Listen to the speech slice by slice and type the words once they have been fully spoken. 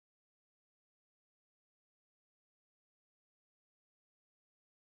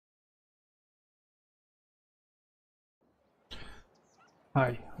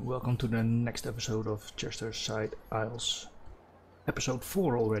Hi, welcome to the next episode of Chester's Side Isles. Episode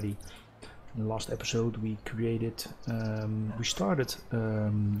 4 already. In the last episode we started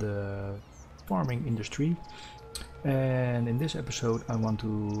the farming industry, and in this episode I want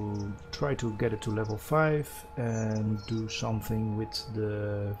to try to get it to level 5 and do something with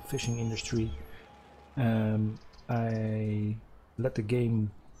the fishing industry. I let the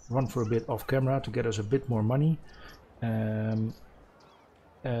game run for a bit off camera to get us a bit more money.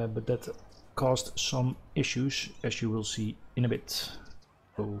 But that caused some issues, as you will see in a bit.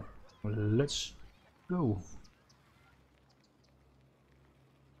 So let's go.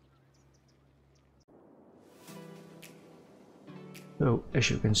 So as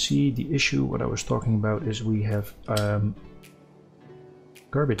you can see, the issue what I was talking about is we have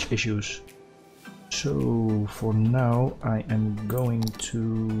garbage issues. So for now I am going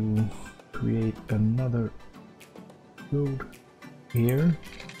to create another road here.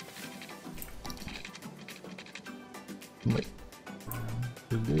 Wait,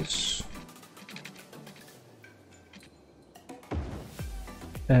 do this.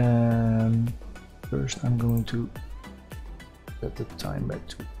 And first I'm going to set the time back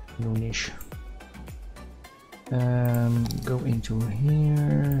to noonish. Go into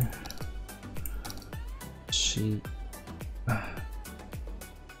here. Let's see. How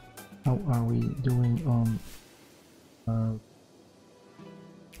are we doing on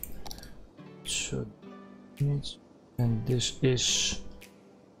so minutes, and this is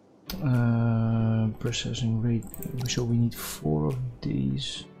processing rate, so we need 4 of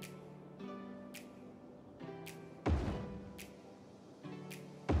these.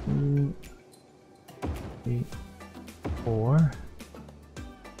 Two, 3, 4,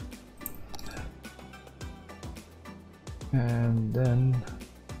 and then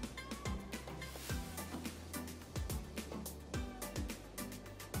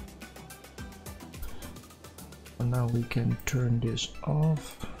now we can turn this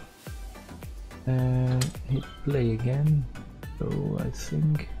off and hit play again. So I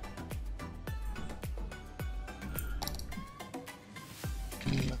think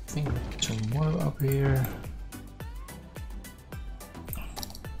some water up here.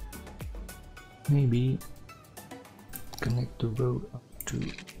 Maybe connect the road up to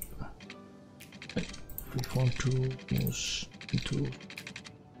freeform tools into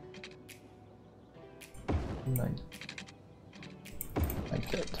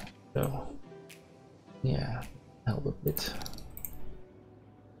like that. So yeah, help a bit.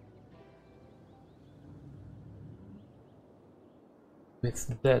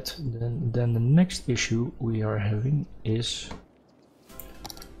 With that, then the next issue we are having is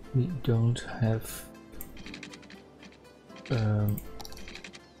we don't have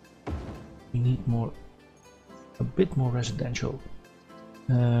we need a bit more residential.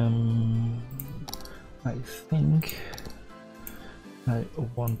 I think I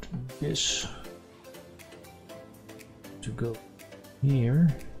want this to go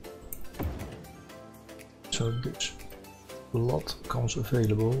here, so this lot comes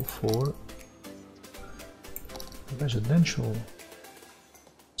available for residential.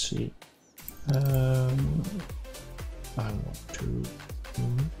 Let's see, I want to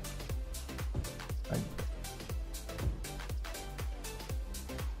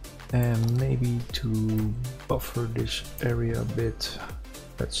and maybe to buffer this area a bit,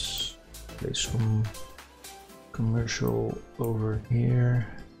 let's place some commercial over here.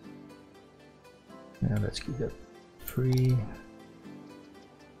 Yeah, let's keep that free.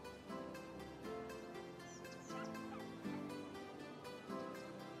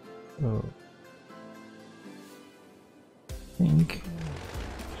 So I think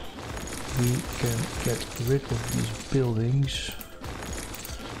we can get rid of these buildings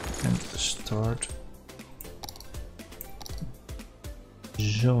and start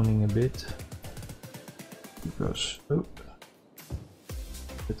zoning a bit, because with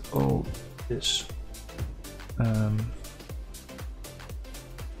all this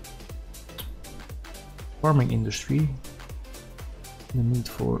farming industry, the need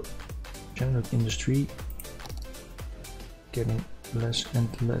for general industry getting less and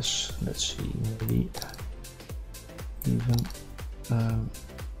less. Let's see, maybe even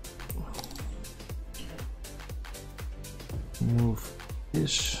move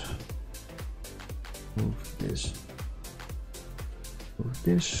this, move this, move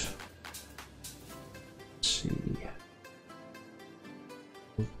this. Let's see,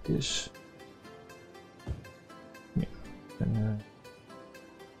 move this. Yeah, and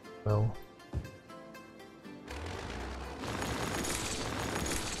well.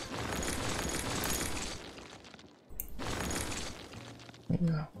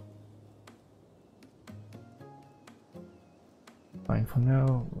 Yeah. Fine for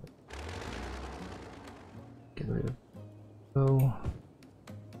now. Get rid of go.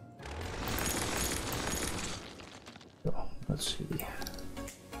 So let's see.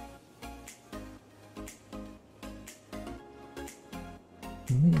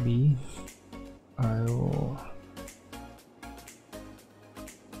 Maybe I'll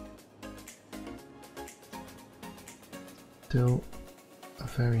still a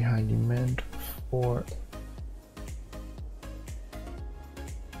very high demand for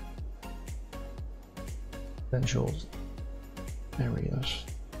potential areas.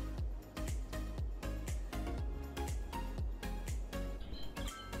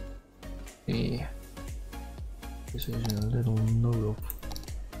 Okay. This is a little node of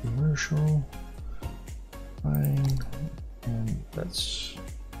commercial. Fine. And let's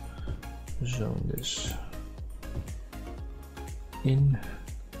zone this in.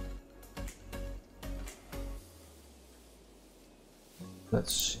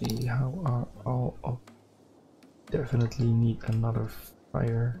 Let's see how are all of. Definitely need another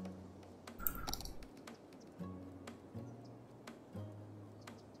fire.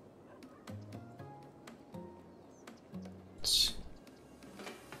 Let's,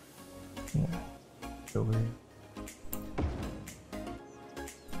 yeah, over here.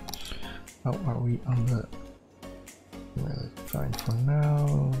 How are we on the? Well, fine for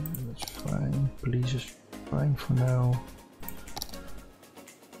now. That's fine. Police is fine for now.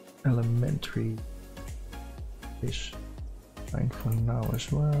 Elementary is fine for now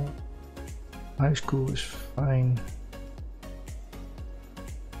as well. High school is fine.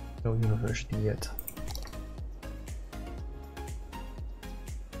 No university yet.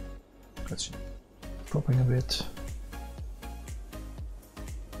 Let's see. Dropping a bit.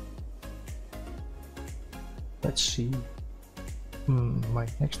 Let's see. My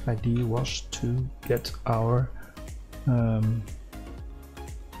next idea was to get our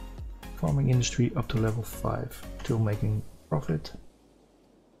farming industry up to level 5, still making profit.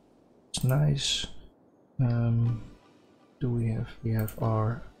 It's nice. Do we have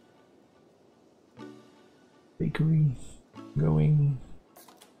our bakery going.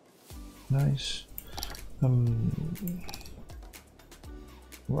 Nice.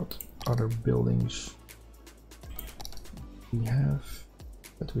 What other buildings we have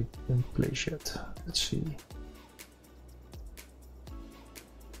that we didn't place yet? Let's see.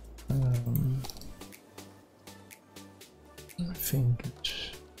 I think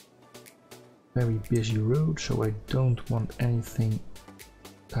it's very busy road, so I don't want anything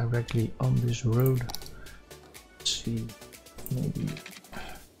directly on this road. Let's see, maybe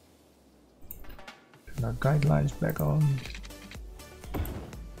turn our guidelines back on.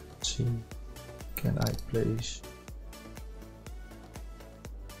 Let's see, can I place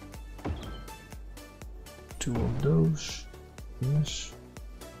 2 of those? Yes.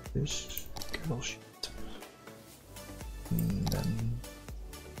 This cattle sheet. And then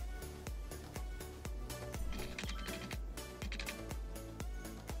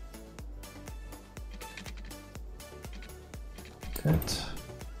that,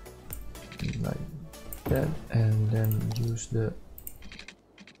 like that, and then use the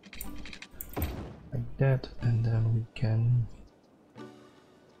like that, and then we can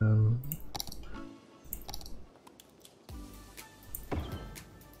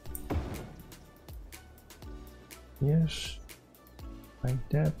yes, like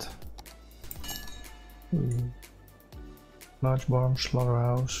that. Large barn,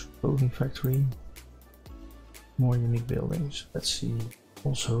 slaughterhouse, clothing factory, more unique buildings. Let's see.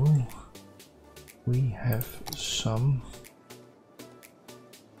 Also, we have some.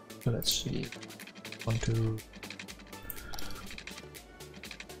 So let's see. 1, 2.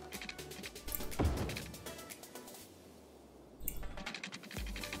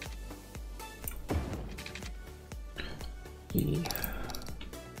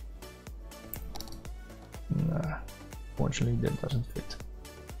 Nah, fortunately that doesn't fit.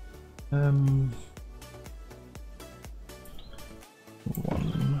 One.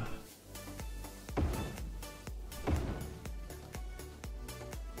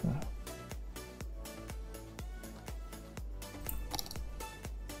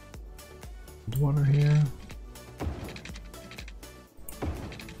 Water here.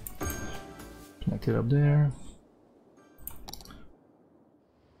 Connect it up there.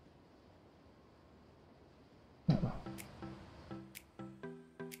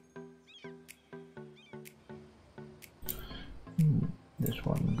 This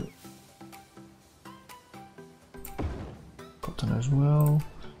one good. Cotton as well.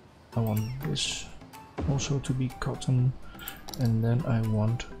 I want this also to be cotton, And then I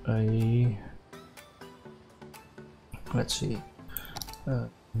want a, let's see,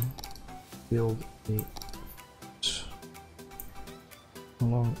 build a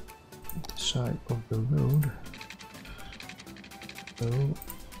along the side of the road, so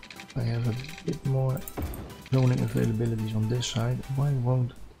I have a bit more zoning availabilities on this side. Why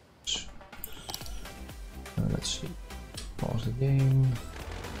won't let's see, pause the game,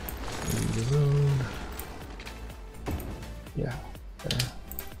 leave the road, yeah,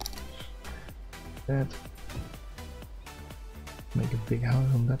 that, make a big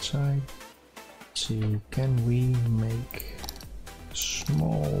house on that side. Let's see, can we make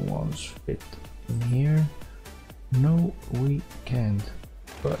small ones fit in here? No, we can't,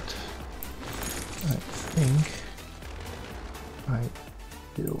 but I think I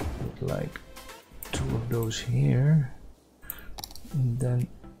still would like 2 of those here, and then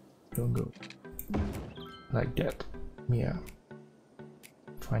we'll go like that. Yeah,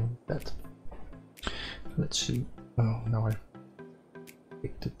 fine with that. Let's see. Oh, now I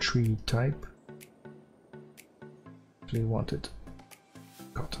picked the tree type. Actually wanted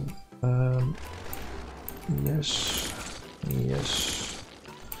cotton. Yes, yes.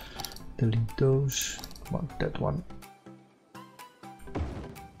 Delete those. Want that one.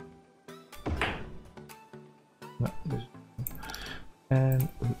 No, this. And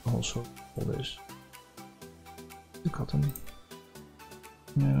we also call this the cotton.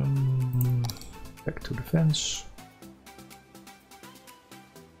 Back to the fence.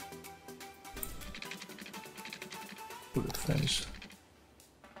 Put the fence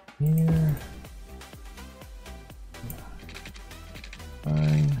here.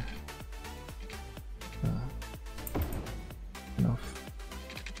 Fine. Enough.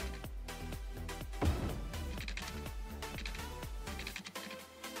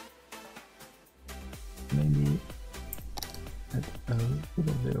 Maybe add a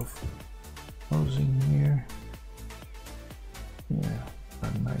little bit of housing here. Yeah,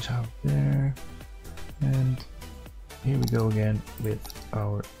 a nice house there. And here we go again with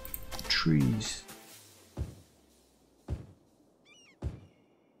our trees.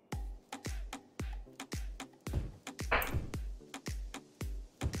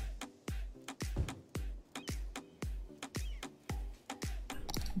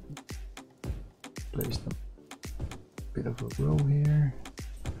 Place them a bit of a row here.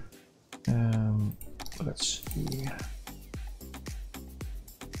 Let's see.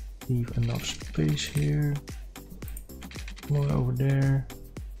 Leave enough space here. More over there.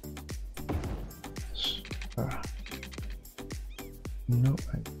 No,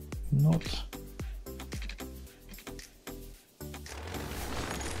 I'm not.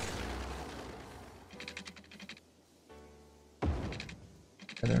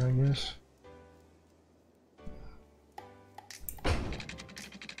 Better, I guess.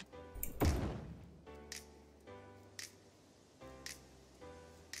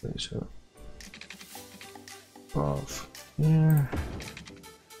 Okay, so above here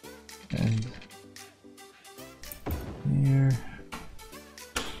and here.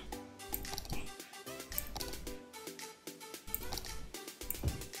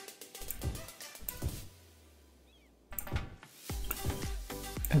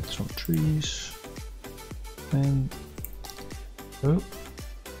 Add some trees and oh,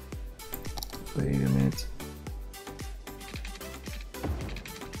 wait a minute.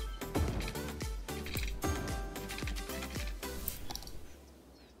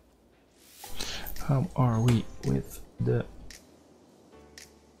 How are we with the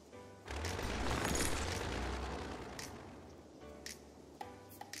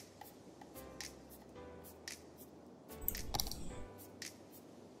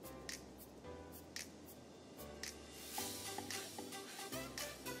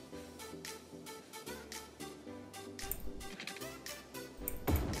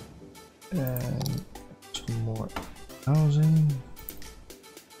and some more housing?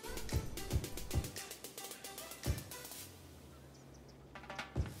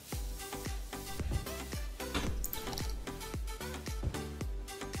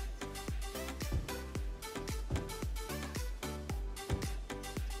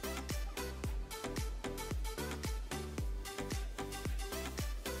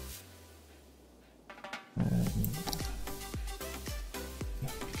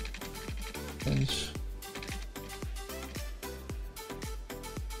 Fence.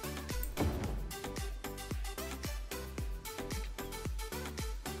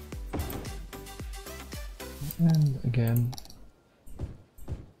 And again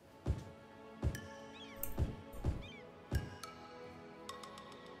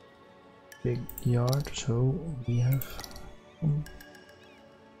big yard, so we have And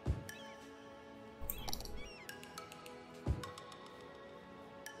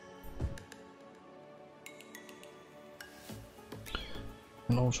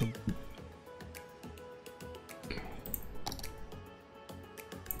also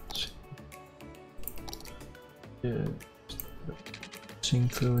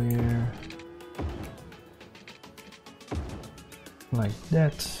sink through here like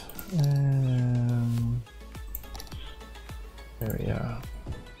that, and there we are.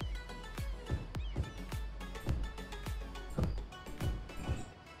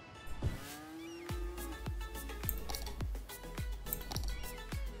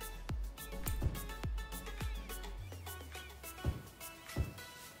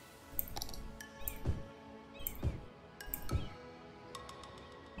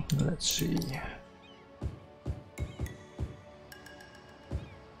 Let's see. Yeah.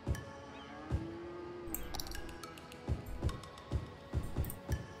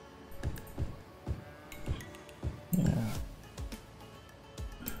 Let's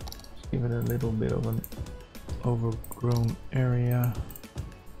give it a little bit of an overgrown area.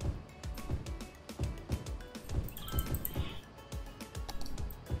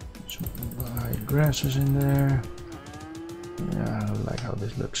 Some high grasses in there. Yeah, I like how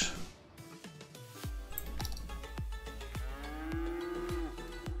this looks.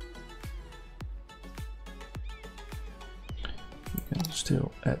 You can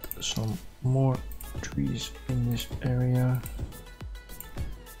still add some more trees in this area.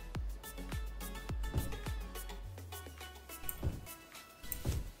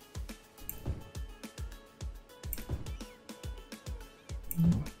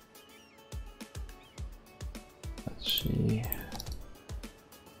 Let's see.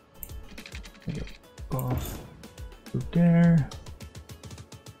 Off to there.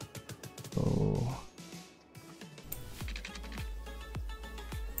 Oh.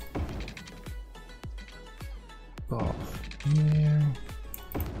 Off there.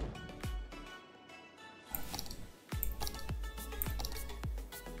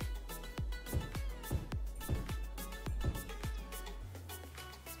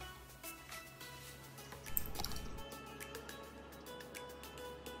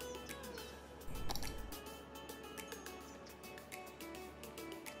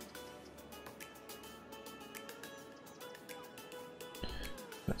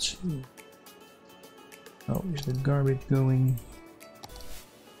 Let's see. How is the garbage going?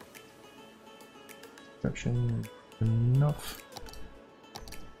 Production enough.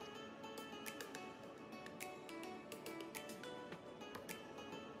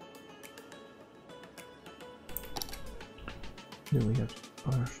 Do we have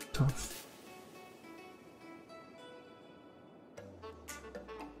our stuff?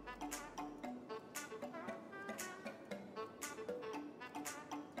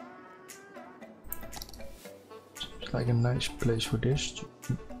 Like a nice place for this,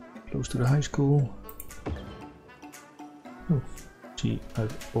 close to the high school. Oh, see,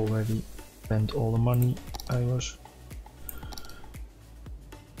 I've already spent all the money I was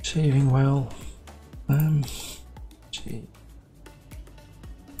saving well. See.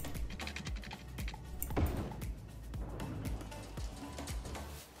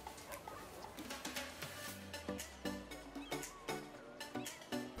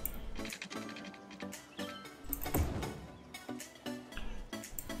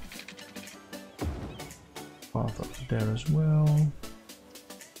 Path up there as well.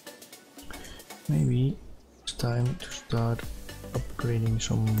 Maybe it's time to start upgrading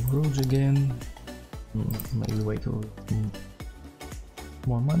some roads again. Maybe wait till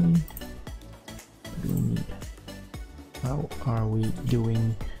more money. What do we need? How are we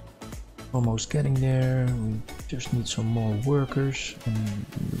doing? Almost getting there. We just need some more workers, and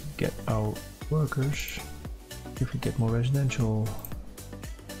we get our workers if we get more residential.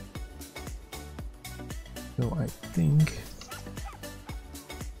 So I think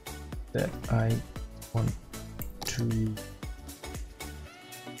that I want to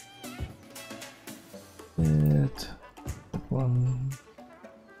get that one.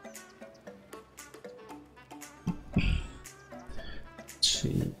 Let's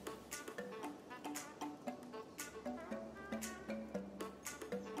see.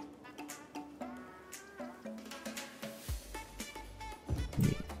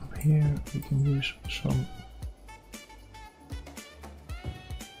 Up here we can use some.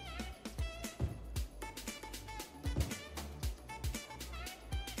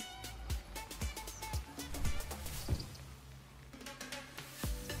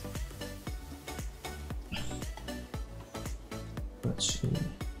 Let's see,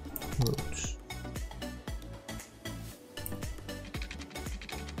 roads.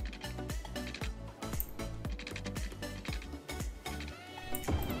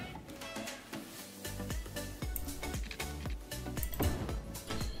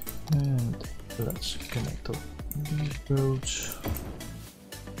 And let's connect up these roads.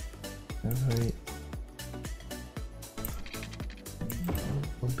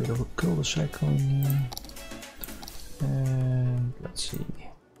 A bit of a cul-de-sac going here. And let's see.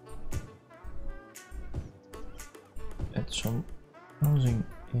 Add some housing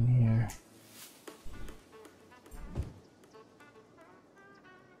in here.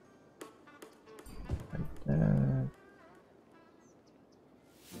 Like that.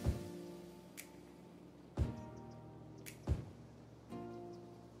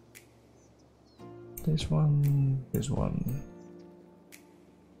 This one,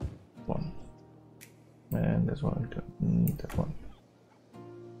 and this one, I don't need that one.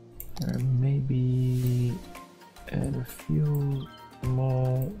 Maybe add a few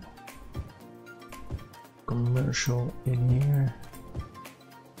small commercial in here.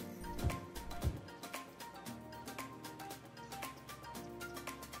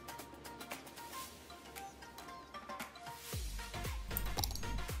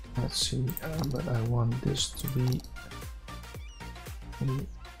 Let's see, but I want this to be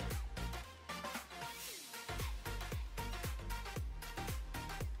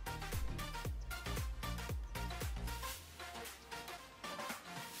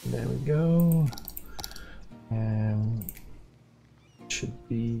there we go, and should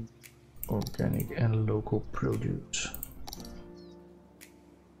be organic and local produce.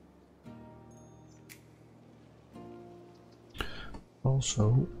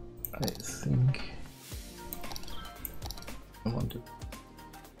 Also, I think I want to do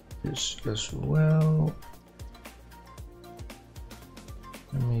this as well,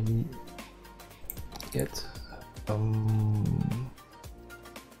 and maybe get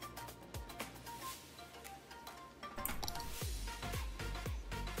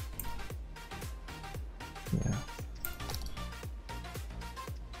yeah,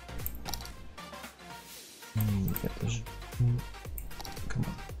 get this. Come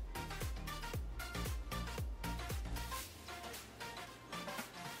on.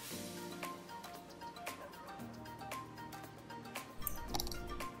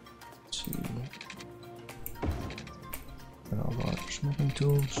 Let's see. Got all our smithing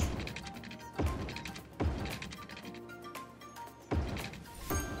tools.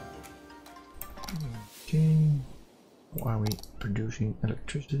 Okay. Why are we producing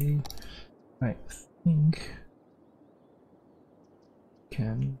electricity? I think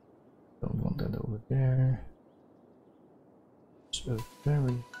don't want that over there. So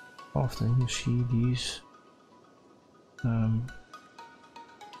very often you see these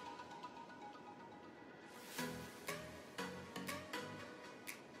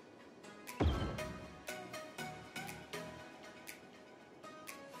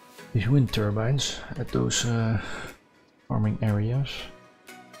wind turbines at those farming areas.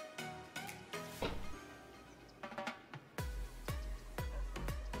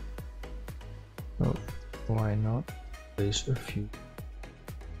 So why not place a few?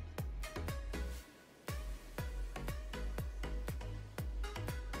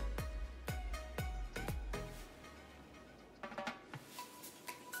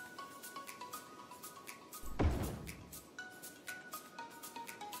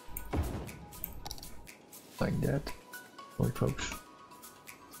 Like that. Wait, folks.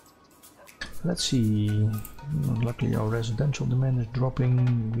 Let's see. Luckily our residential demand is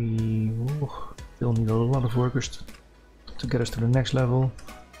dropping. We still need a lot of workers to get us to the next level.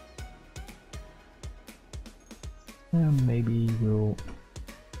 And maybe we'll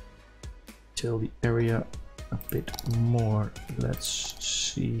till the area a bit more. Let's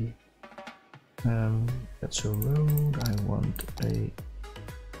see. That's a road. I want a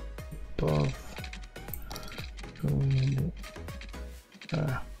path.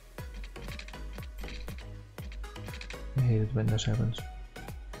 I hate it when this happens.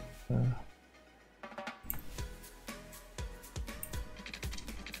 No,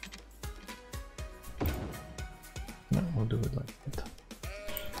 we'll do it like that.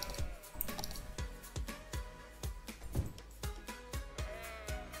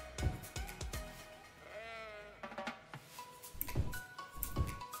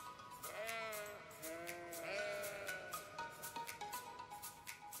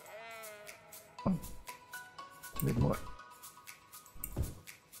 A bit more.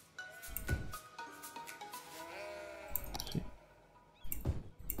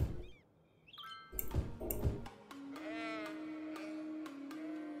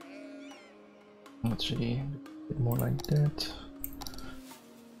 Let's see, a bit more like that.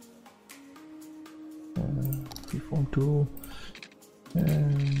 Freeform tool,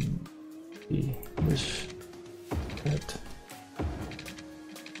 and this, that.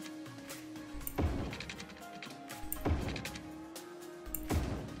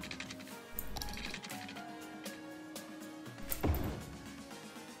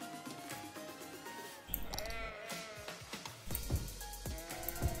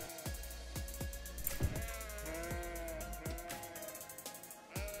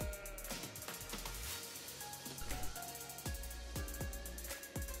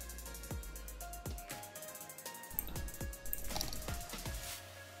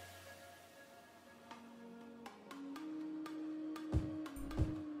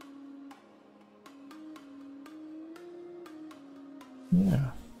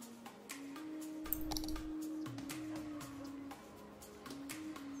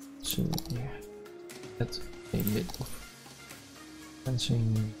 add a bit of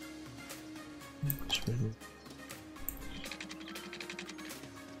fencing.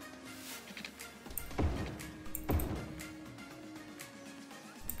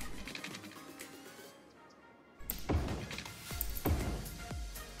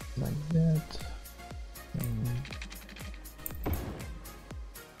 Like that.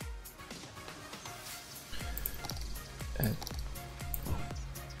 And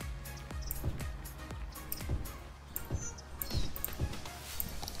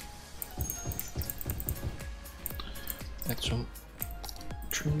add some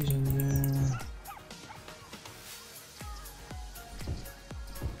trees in there.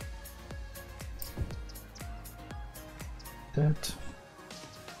 That.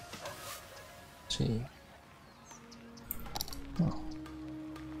 See. Oh.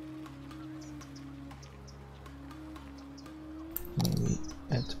 Maybe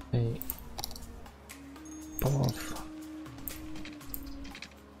add a path.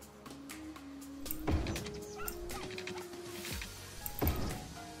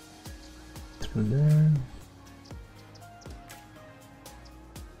 Through there.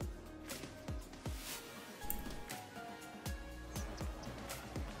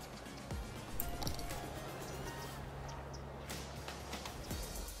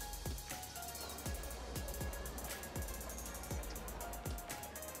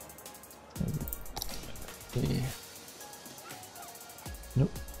 Okay. Nope.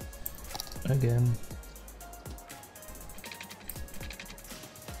 Again.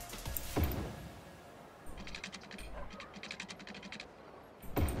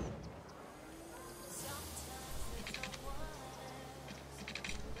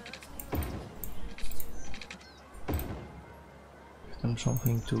 Give them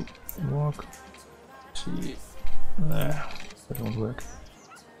something to walk. See. That won't work.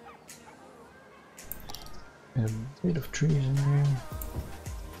 A bit of trees in there.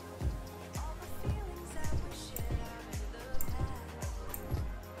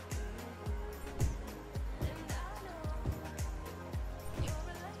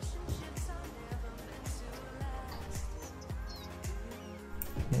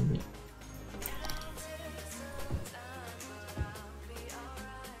 Maybe.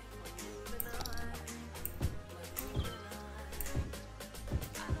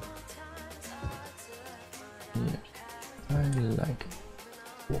 I like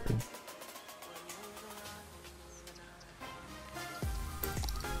walking.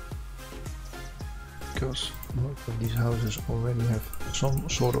 Because most of these houses already have some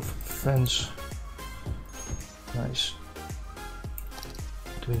sort of fence. Nice.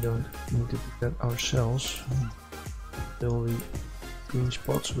 But we don't need to do that ourselves. There will be green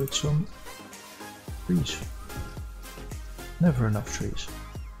spots with some trees. Never enough trees.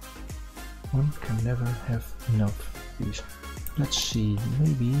 One can never have enough. Let's see,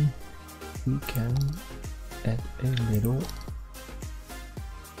 maybe we can add a little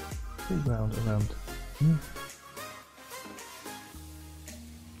playground around here.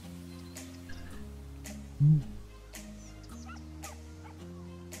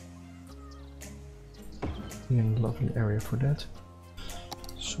 A lovely area for that.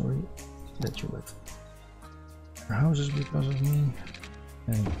 Sorry that you left your houses because of me,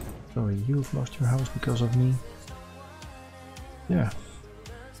 and sorry you've lost your house because of me. Yeah,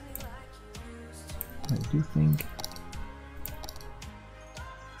 I do think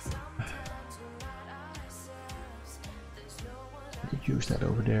I could use that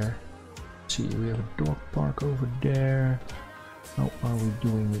over there. Let's see, we have a dog park over there. How are we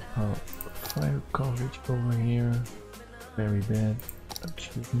doing with our fire coverage over here? Very bad.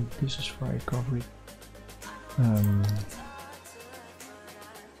 Excuse me, this is fire coverage. I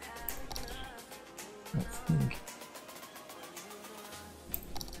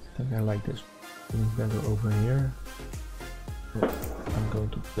think I like this better over here. So I'm going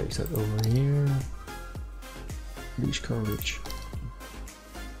to place that over here. Leash coverage,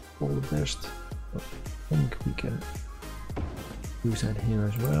 all the best. I think we can use that here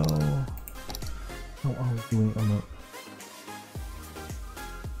as well. How are we doing on the?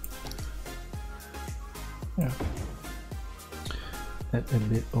 Yeah, add a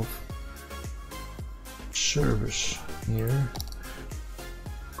bit of service here.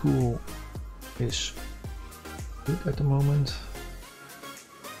 Cool is good at the moment.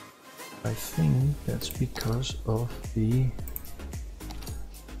 I think that's because of the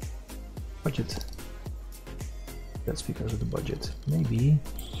budget. That's because of the budget. Maybe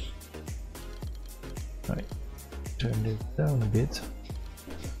I turn it down a bit.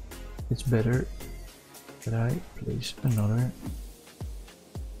 It's better that I place another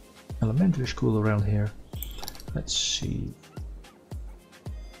elementary school around here. Let's see.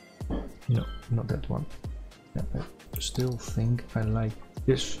 No, not that one. Yeah, I still think I like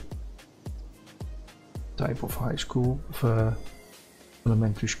this type of high school, of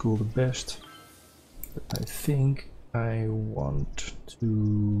elementary school the best. But I think I want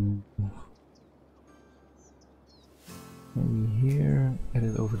to maybe here, get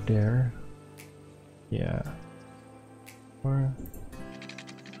it over there. Yeah. Or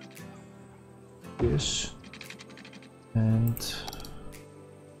this and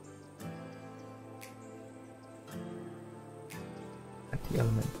at the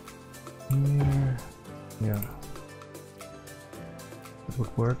element here. Yeah, it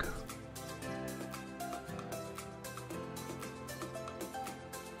would work.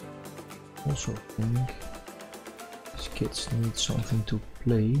 Also think these kids need something to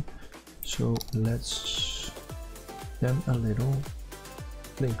play, so let's them a little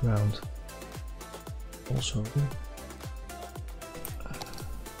playground. Also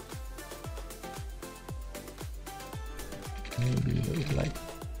maybe a little like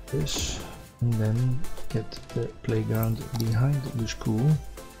this, and then get the playground behind the school.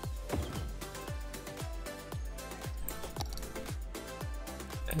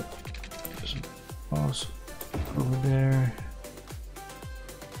 And just pass over there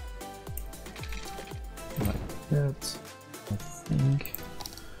like that. I think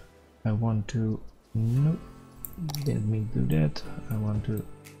I want to, nope, didn't mean to do that. I want to,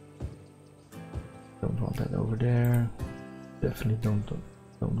 don't want that over there. Definitely don't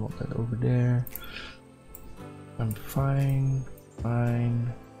want that over there. I'm fine.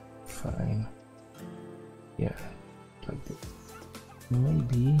 Yeah, like this.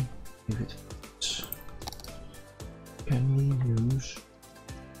 Maybe if it fits, can we use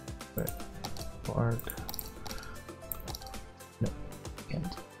part? No,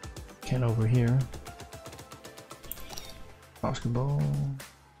 can't. Can over here. Basketball.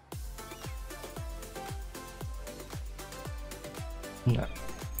 No,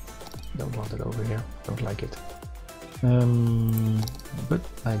 don't want it over here, don't like it. But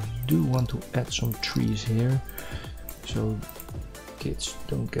I do want to add some trees here, so kids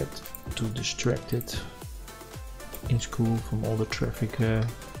don't get too distracted in school from all the traffic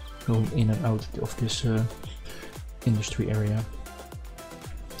going in and out of this industry area.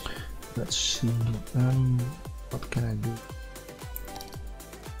 Let's see, what can I do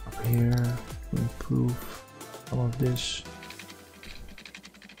up here to improve all of this?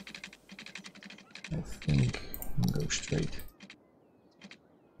 I think go straight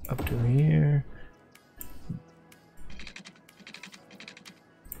up to here,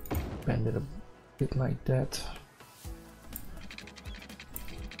 bend it a bit like that.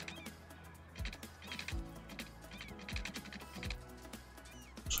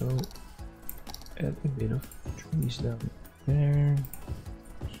 So add a bit of trees down there,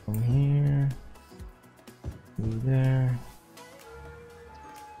 some here, there,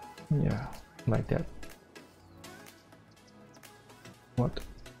 yeah, like that. What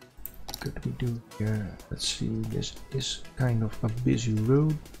could we do here? Let's see, this is kind of a busy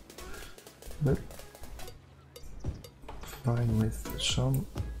road, but fine with some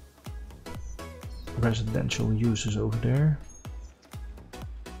residential uses over there.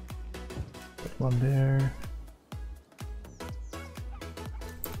 Put one there.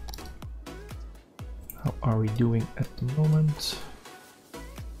 How are we doing at the moment?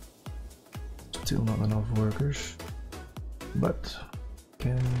 Still not enough workers, but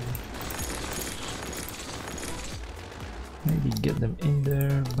can maybe get them in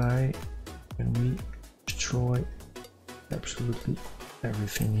there by when we destroy absolutely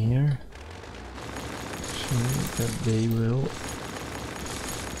everything here, so that they will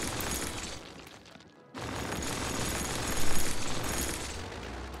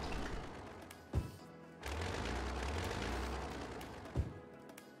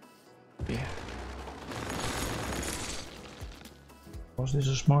Was this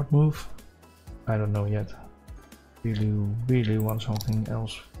a smart move? I don't know yet. Really want something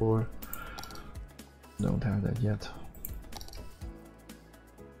else for. Don't have that yet.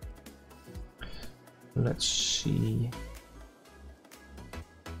 Let's see.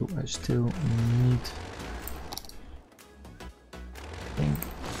 Do I still need?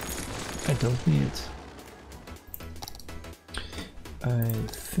 I don't need it. I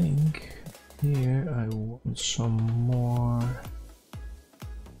think here I want some more.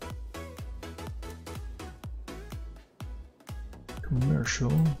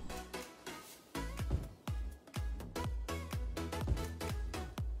 Commercial.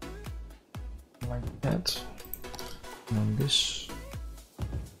 Like that. And on this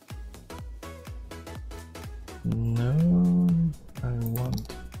No, I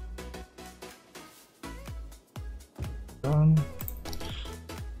want done.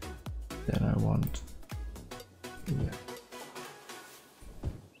 Then I want, yeah.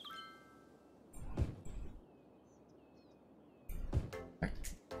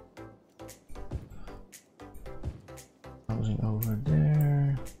 Housing over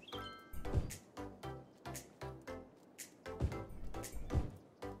there.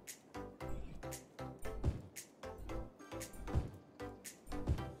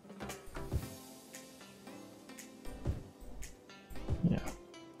 Yeah.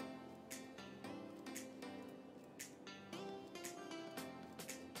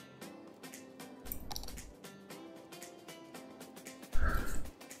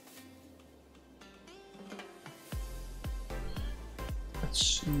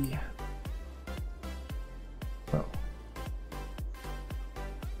 Let's see. Well,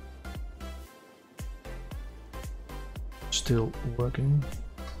 still working.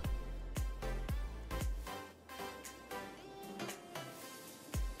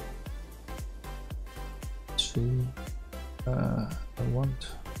 Let's see. I want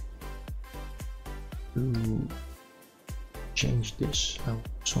to change this. I want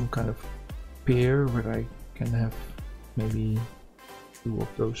some kind of pair where I can have maybe two of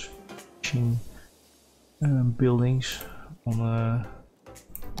those matching buildings on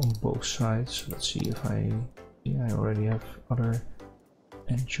both sides. Let's see if I already have other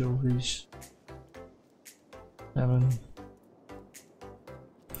anchovies. 7.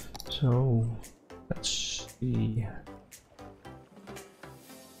 So let's see.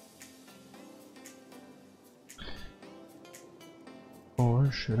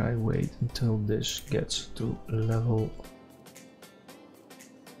 Or should I wait until this gets to level?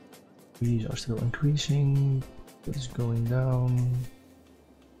 These are still increasing. It's going down.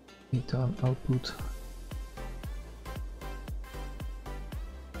 Metan output.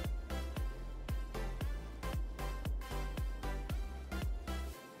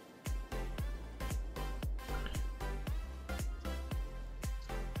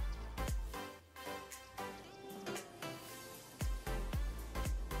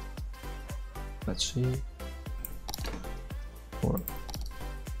 Let's see. Or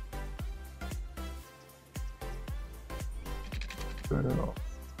further off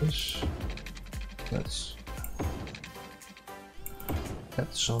this. Let's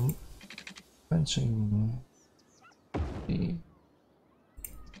add some fencing.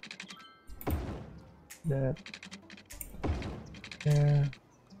 That there.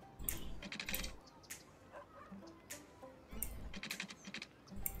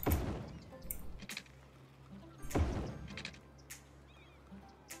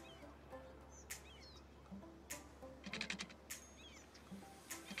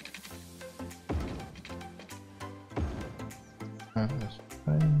 That's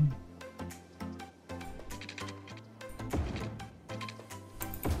fine.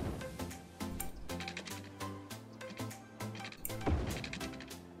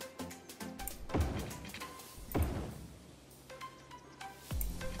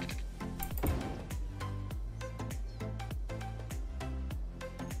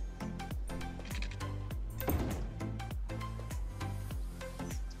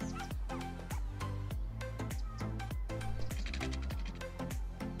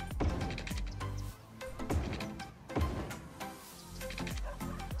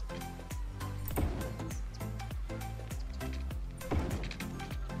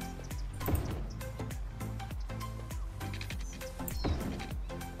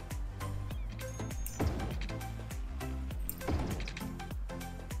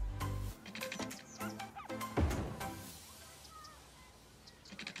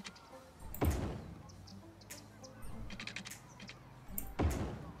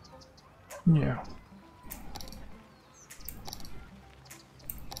 Yeah.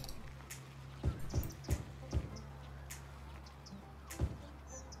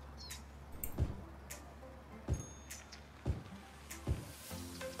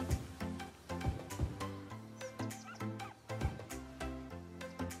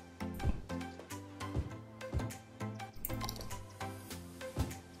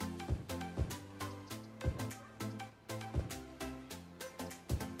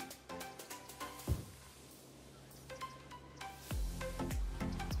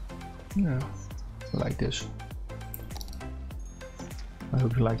 Yeah, I like this. I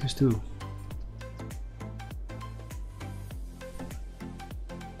hope you like this too.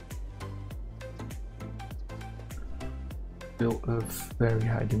 Still a very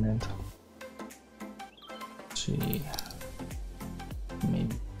high demand. Let's see,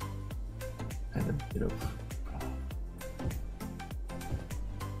 maybe add a bit of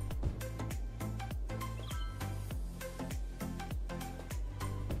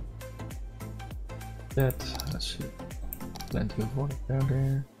that. Let's see. Plenty of water down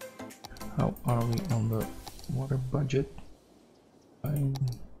there. How are we on the water budget? Fine.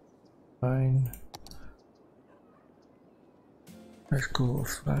 Fine. High school,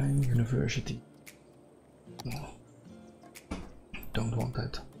 fine. University. No. Don't want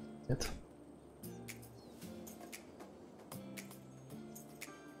that yet.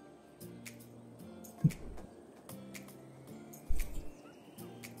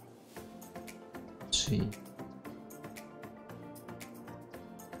 Let's see.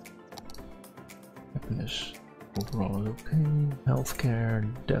 Happiness overall is okay. Healthcare,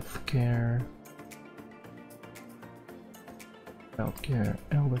 death care, healthcare,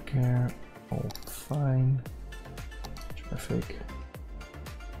 elder care, all fine. Traffic,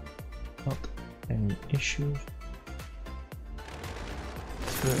 not any issues.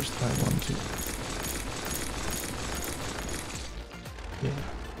 First, I want to. Yeah,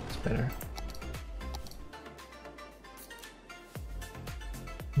 it's better.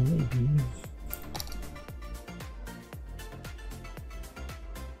 Maybe.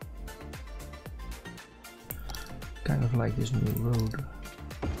 Kind of like this new road,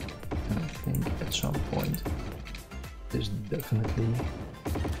 and I think at some point this definitely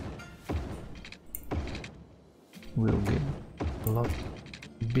will get a lot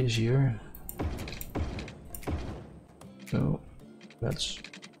busier. So let's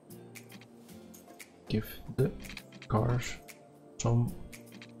give the cars some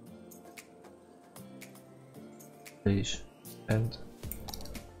space and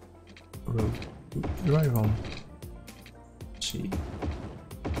road to drive on. See.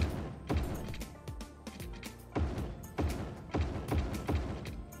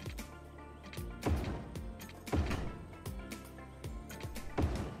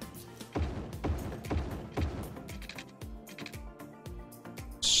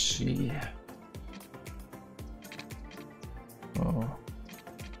 See. Oh.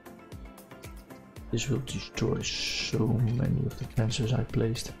 This will destroy so many of the fences I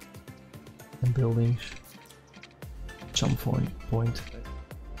placed and buildings. At some point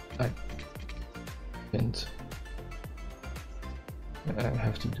I can't. I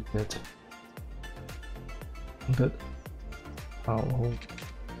have to do that, but I'll hold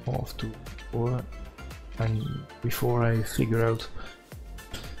off to before I figure out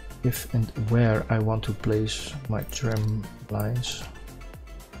if and where I want to place my tram lines.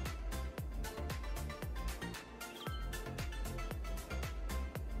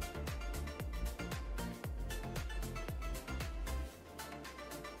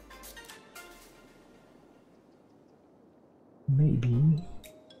 Maybe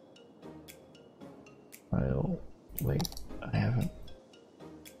I'll wait. I have an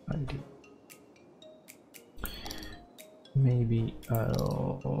idea. Maybe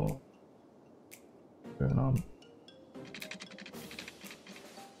I'll turn on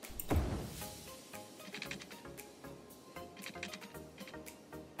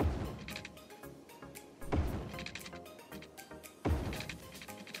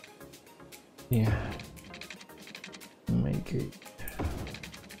yeah. Make it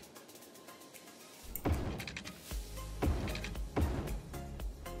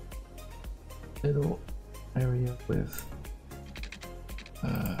little area with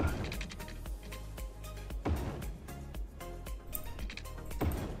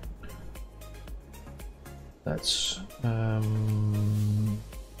let's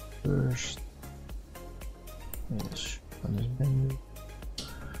first yes, on this menu.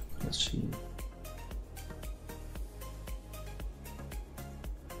 Let's see.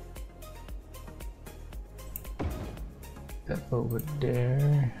 That over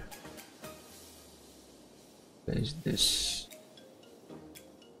there. Place this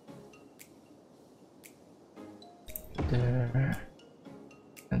there,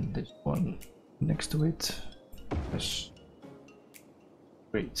 and this one next to it. Yes.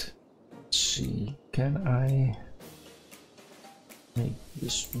 Great. Let's see. Can I make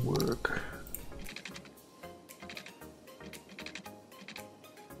this work?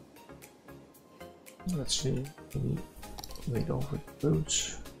 Let's see. Maybe wait over the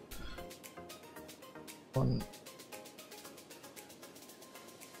roads. One.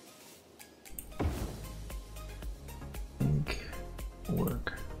 Think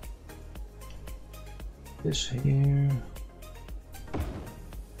work. This here.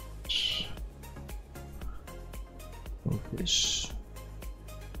 Move this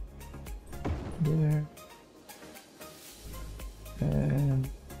there. And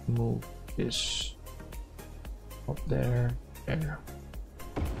move this up there. There.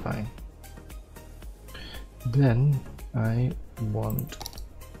 Fine. Then I want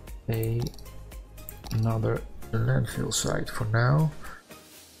a another landfill site for now.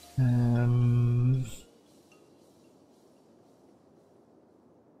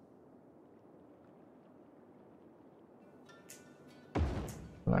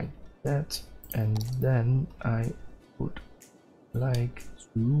 Like that, and then I would like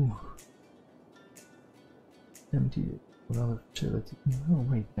to empty another facility. Oh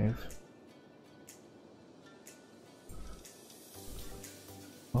wait, I have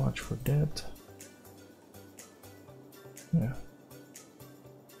large for that. Yeah.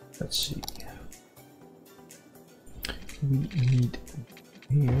 Let's see. We need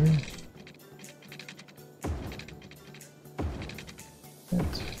here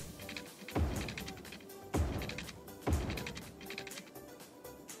that.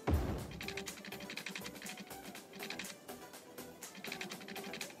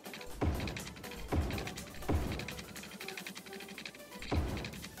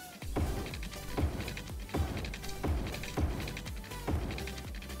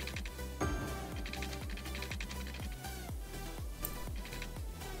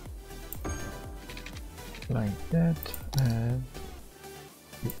 Like that, and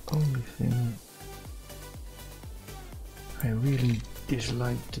the only thing I really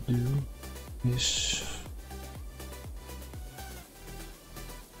dislike to do is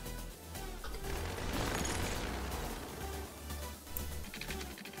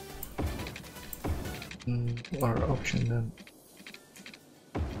our option then.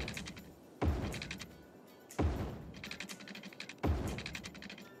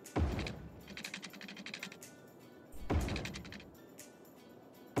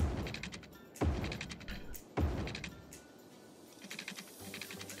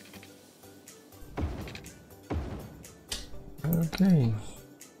 Okay,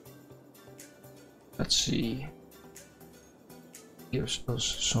 let's see. Gives us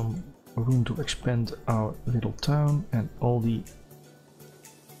some room to expand our little town, and all the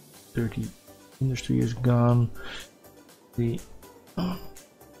dirty industry is gone. The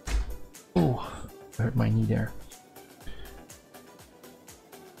oh, I hurt my knee there.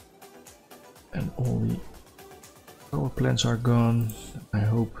 And all the power plants are gone. I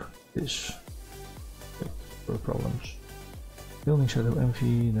hope this no problems. Building shadow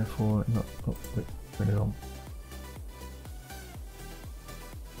empty, therefore not. Oh, wait, turn it on.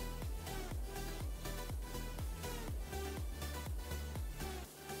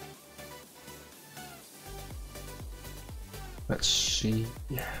 Let's see.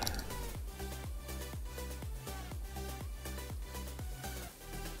 Yeah.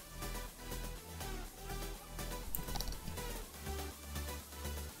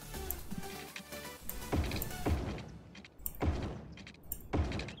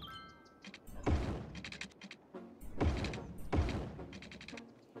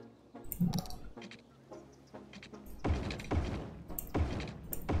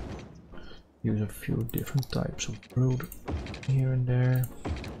 Use a few different types of road here and there.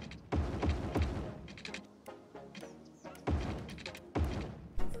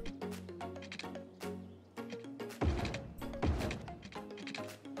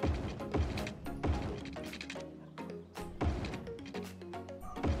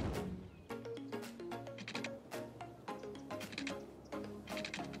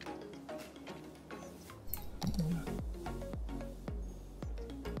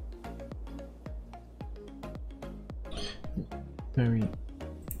 Very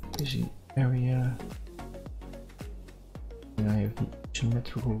busy area. And I have the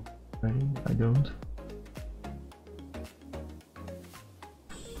symmetrical ready. I don't.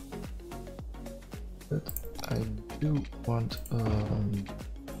 But I do want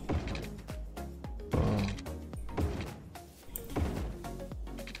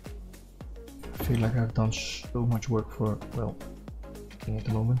I feel like I've done so much work for, well, at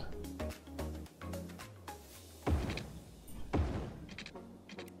the moment.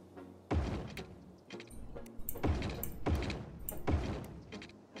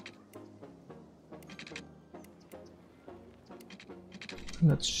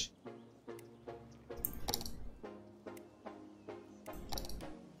 Let's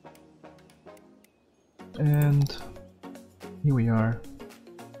and here we are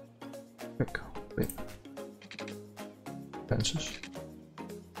back with fences.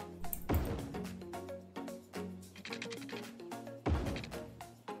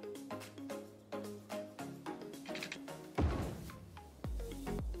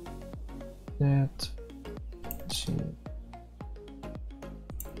 That, let's see.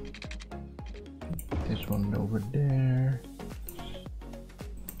 This one over there.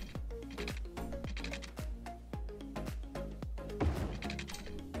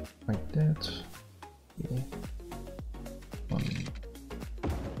 Like that.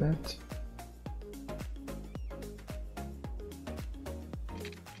 that.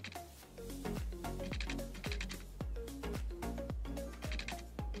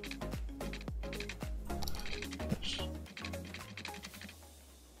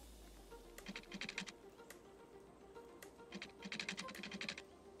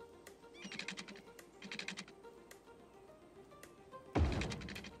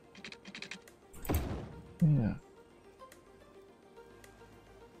 Yeah.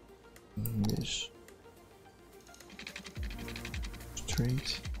 This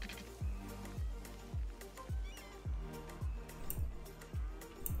straight.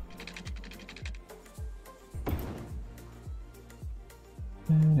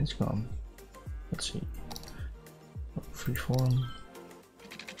 And it's gone. Let's see. Freeform.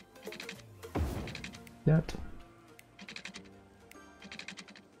 That.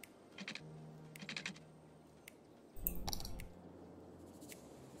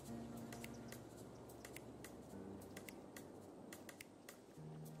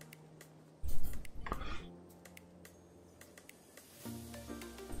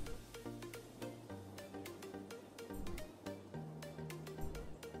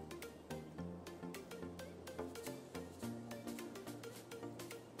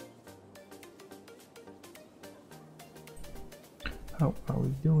 How are we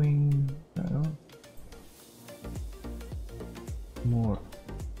doing? More.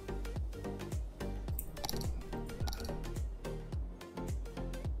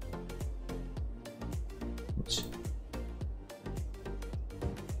 Let's see.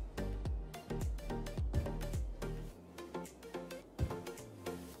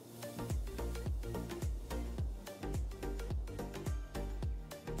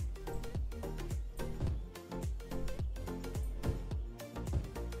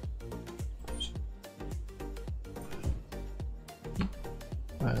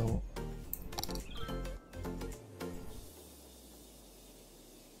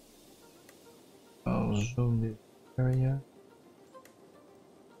 I'll zoom this area.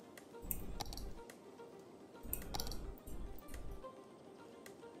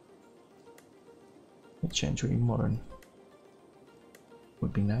 Change to modern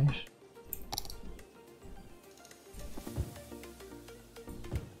would be nice.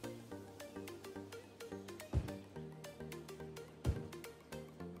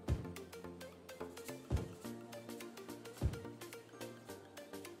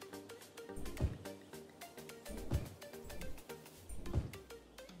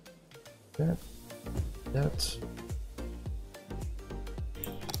 That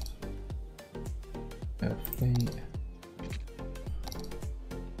FA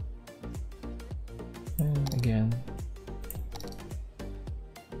and again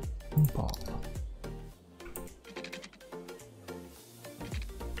pop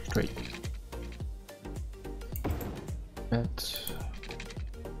straight that.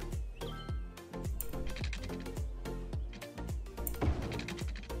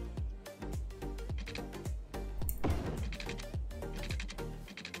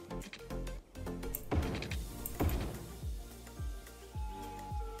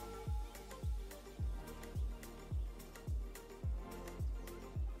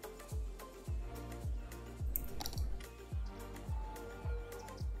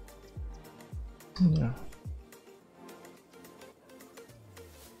 Yeah.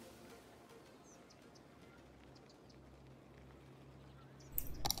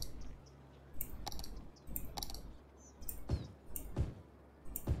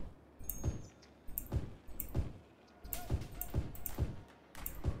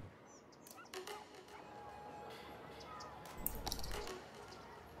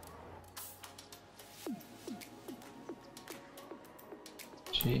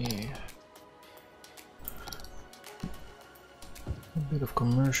 Gee. A bit of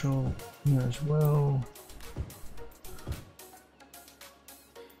commercial here as well.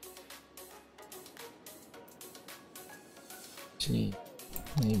 See,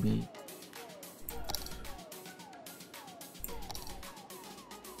 maybe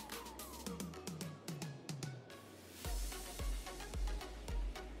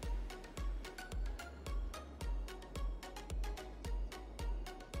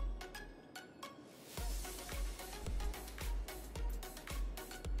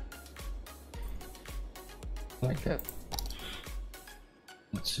like that.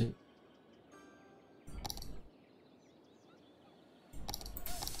 Let's see.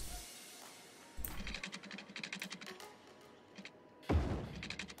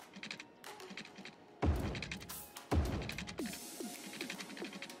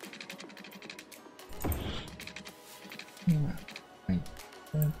 Yeah, like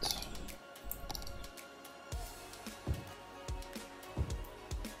that.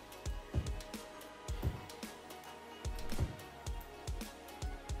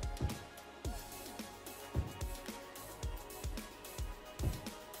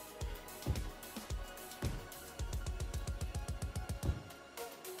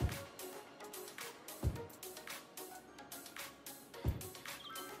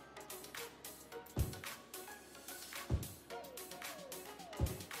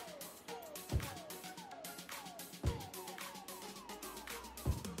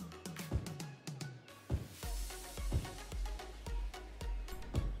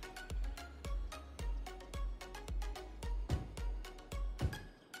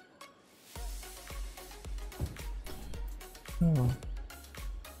 Oh.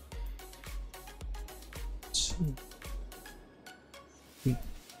 Let's see. We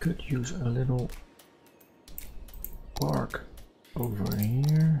could use a little park over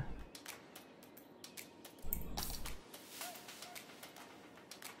here.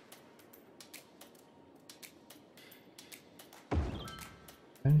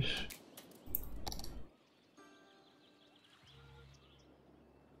 Nice.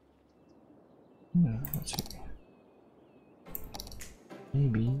 Yeah, let's see.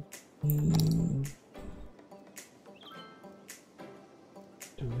 Maybe.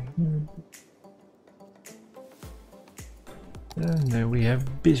 And there we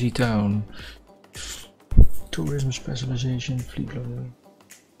have Busy Town. Tourism specialization, fleet loading.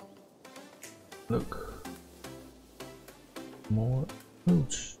 Look. More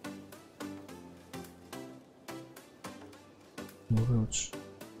roads. More roads.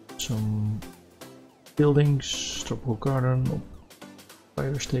 Some buildings, tropical garden,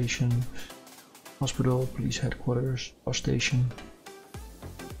 fire station, hospital, police headquarters, bus station,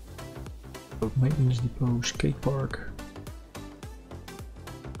 road maintenance depot, skate park,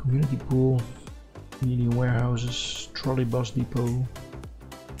 community pool, media warehouses, trolley bus depot.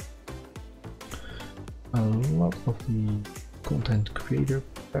 A lot of the content creator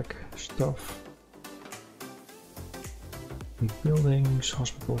pack stuff. Big buildings,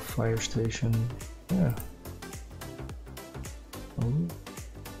 hospital, fire station. Yeah. Oh.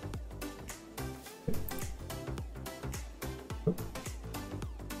 Oh.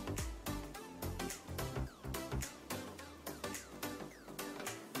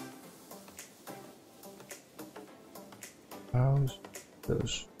 House,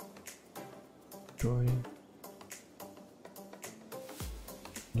 those drawing,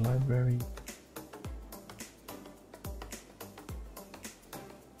 library.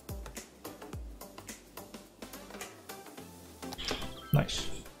 Nice.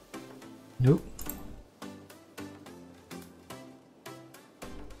 Nope.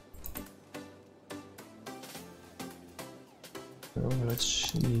 So let's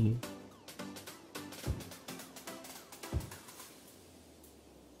see.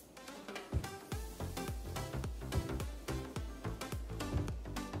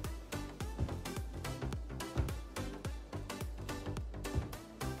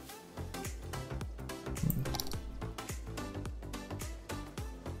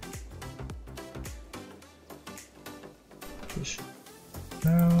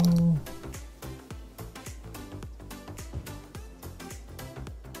 Now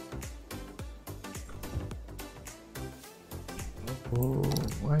oh,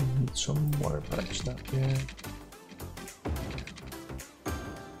 I need some water pipes now. Yeah,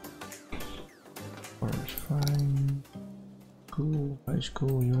 water's fine. Cool, high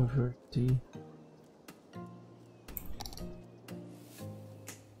school, university.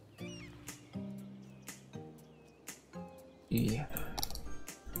 Yeah.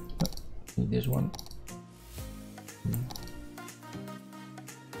 Need this one.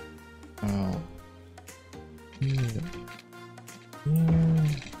 Oh. Yeah. Yeah.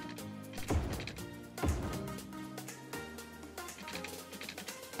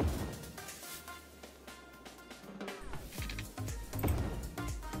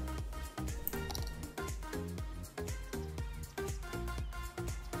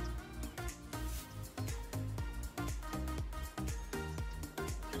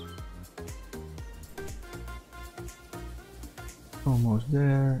 Almost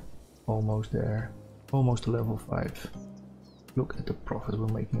there, almost there, almost to level 5. Look at the profit we're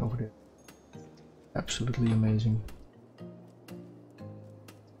making over there. Absolutely amazing.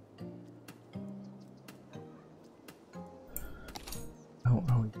 How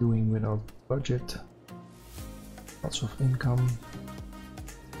are we doing with our budget? Lots of income.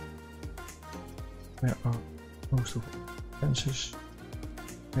 Where are most of the expenses?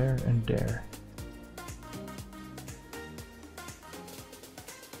 There and there.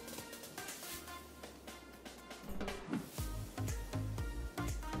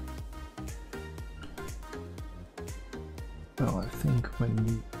 Well, I think when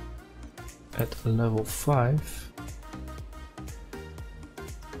we at level 5,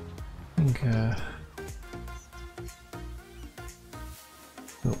 I think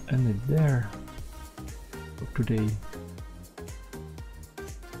we'll end it there for today.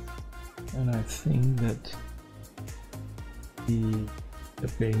 And I think that the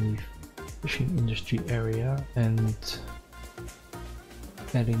upgrading the fishing industry area and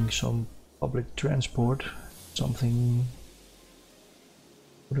adding some public transport, something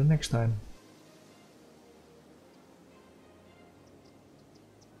for the next time.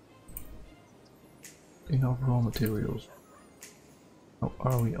 Enough raw materials. How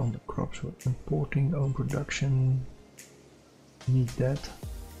are we on the crops? We're importing own production. Need that.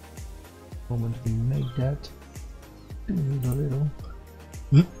 Moment we make that. Do need a little.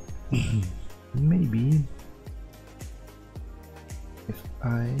 Maybe if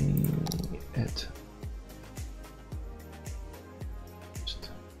I add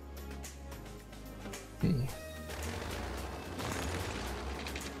okay.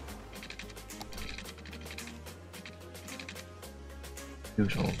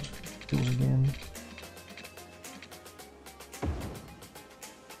 Use all the tools again.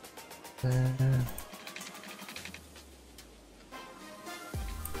 There.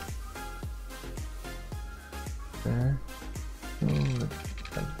 So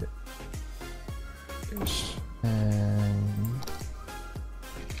like this. And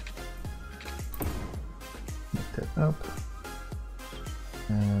make that up.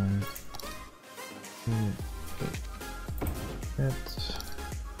 And that.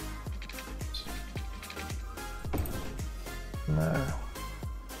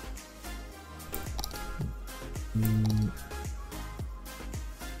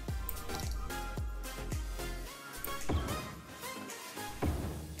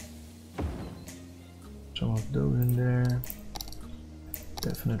 Some of those in there.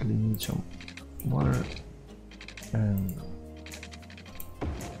 Definitely need some water and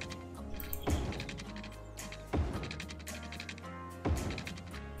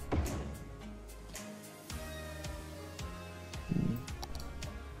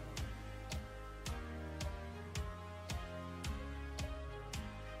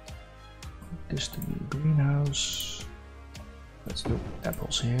this to be a greenhouse. Let's do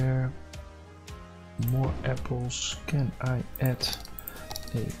apples here. More apples. Can I add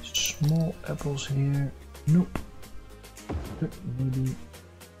a small apples here? Nope. Maybe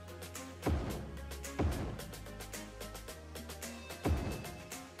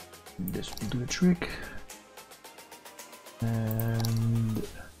this will do the trick. And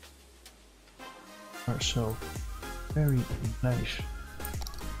ourselves very nice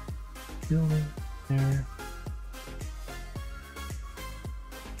building there.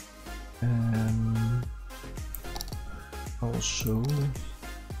 And also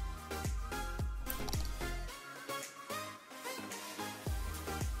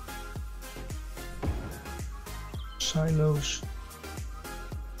silos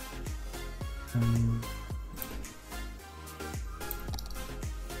and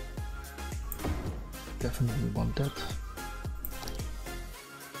definitely want that.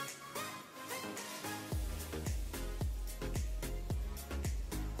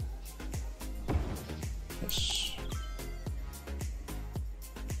 Yes.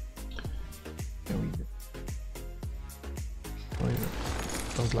 There we go. Oh, yeah.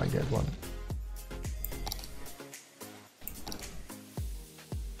 Don't like that one.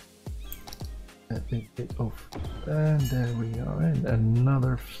 Take it off. And there we are. And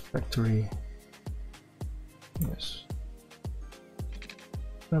another factory. Yes.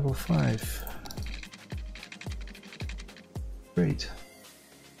 Level 5. Great.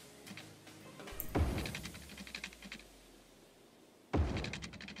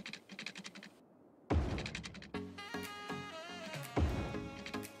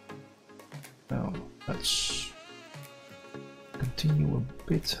 Now let's continue a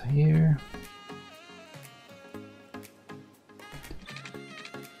bit here.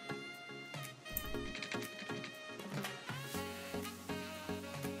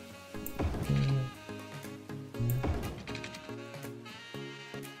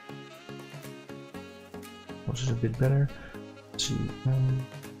 This is a bit better. Let's see,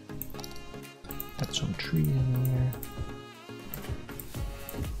 add some tree in here.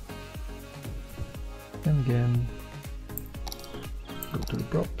 And again, go to the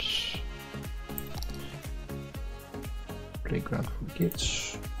props. Playground for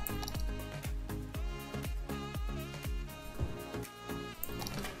kids.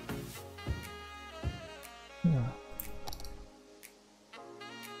 Yeah.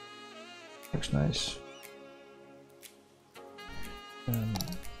 Looks nice.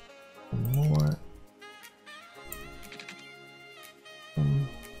 More.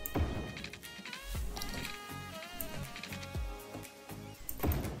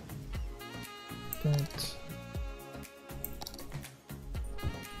 That.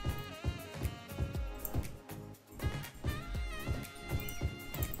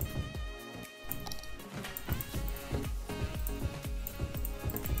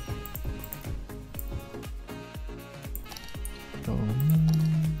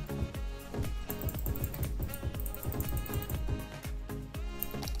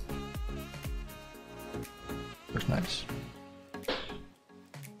 Looks nice.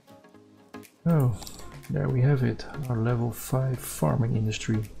 So there we have it, our level 5 farming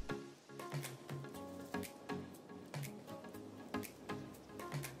industry.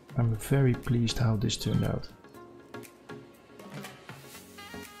 I'm very pleased how this turned out.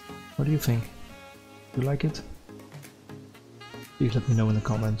 What do you think? You like it? Please let me know in the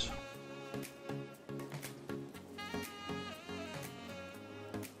comments.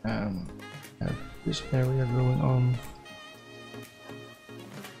 Have this area going on.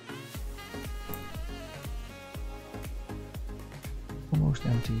 Almost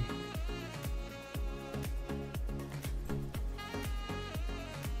empty.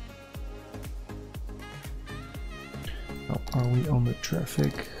 How are we on the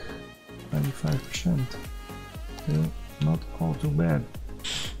traffic? 95%. Still not all too bad.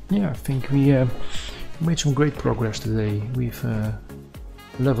 Yeah, I think we made some great progress today. We've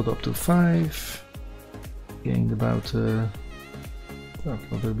leveled up to 5, gained about what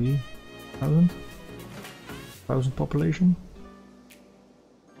will there be? 1,000 population.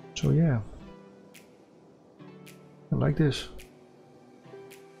 So yeah, I like this.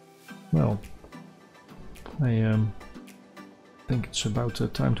 Well, I think it's about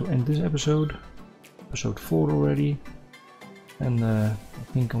time to end this episode. Episode 4 already. And I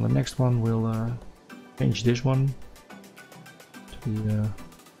think on the next one we'll change this one to be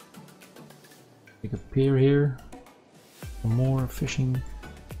like a pier here. More fishing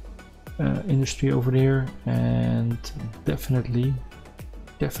industry over there, and definitely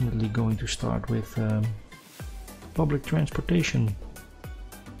going to start with public transportation,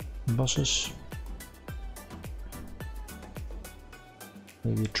 buses,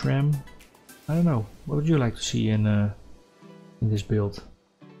 maybe a tram. I don't know. What would you like to see in this build?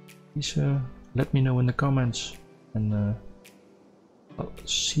 Please let me know in the comments, and I'll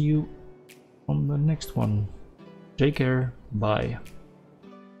see you on the next one. Take care. Bye.